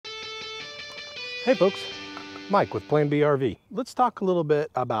Hey folks, Mike with Plan B RV. Let's talk a little bit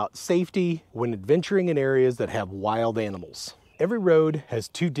about safety when adventuring in areas that have wild animals. Every road has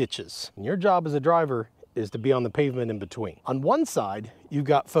two ditches, and your job as a driver is to be on the pavement in between. On one side, you've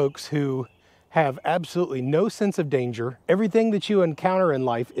got folks who have absolutely no sense of danger. Everything that you encounter in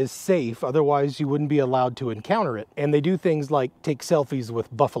life is safe, otherwise you wouldn't be allowed to encounter it. And they do things like take selfies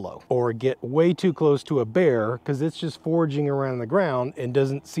with buffalo or get way too close to a bear because it's just foraging around the ground and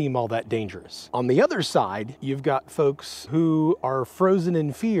doesn't seem all that dangerous. On the other side, you've got folks who are frozen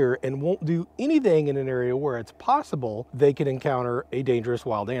in fear and won't do anything in an area where it's possible they could encounter a dangerous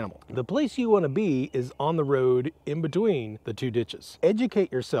wild animal. The place you want to be is on the road in between the two ditches.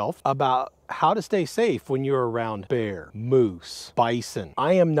 Educate yourself about how to stay safe when you're around bear, moose, bison.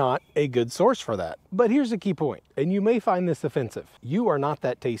 I am not a good source for that. But here's a key point, and you may find this offensive. You are not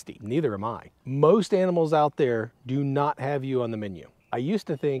that tasty, neither am I. Most animals out there do not have you on the menu. I used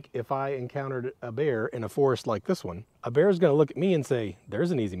to think if I encountered a bear in a forest like this one, a bear is gonna look at me and say,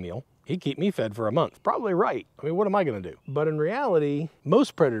 there's an easy meal. He'd keep me fed for a month. Probably right. I mean, what am I gonna do? But in reality,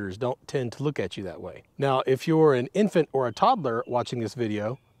 most predators don't tend to look at you that way. Now, if you're an infant or a toddler watching this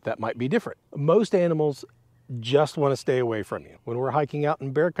video, that might be different. Most animals just want to stay away from you. When we're hiking out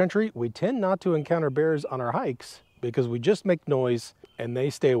in bear country, we tend not to encounter bears on our hikes because we just make noise and they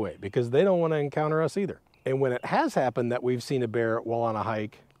stay away because they don't want to encounter us either. And when it has happened that we've seen a bear while on a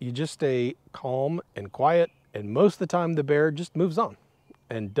hike, you just stay calm and quiet, and most of the time the bear just moves on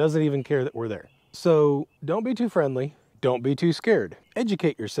and doesn't even care that we're there. So don't be too friendly. Don't be too scared.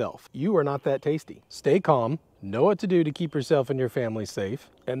 Educate yourself. You are not that tasty. Stay calm. Know what to do to keep yourself and your family safe,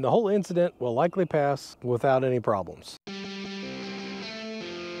 and the whole incident will likely pass without any problems.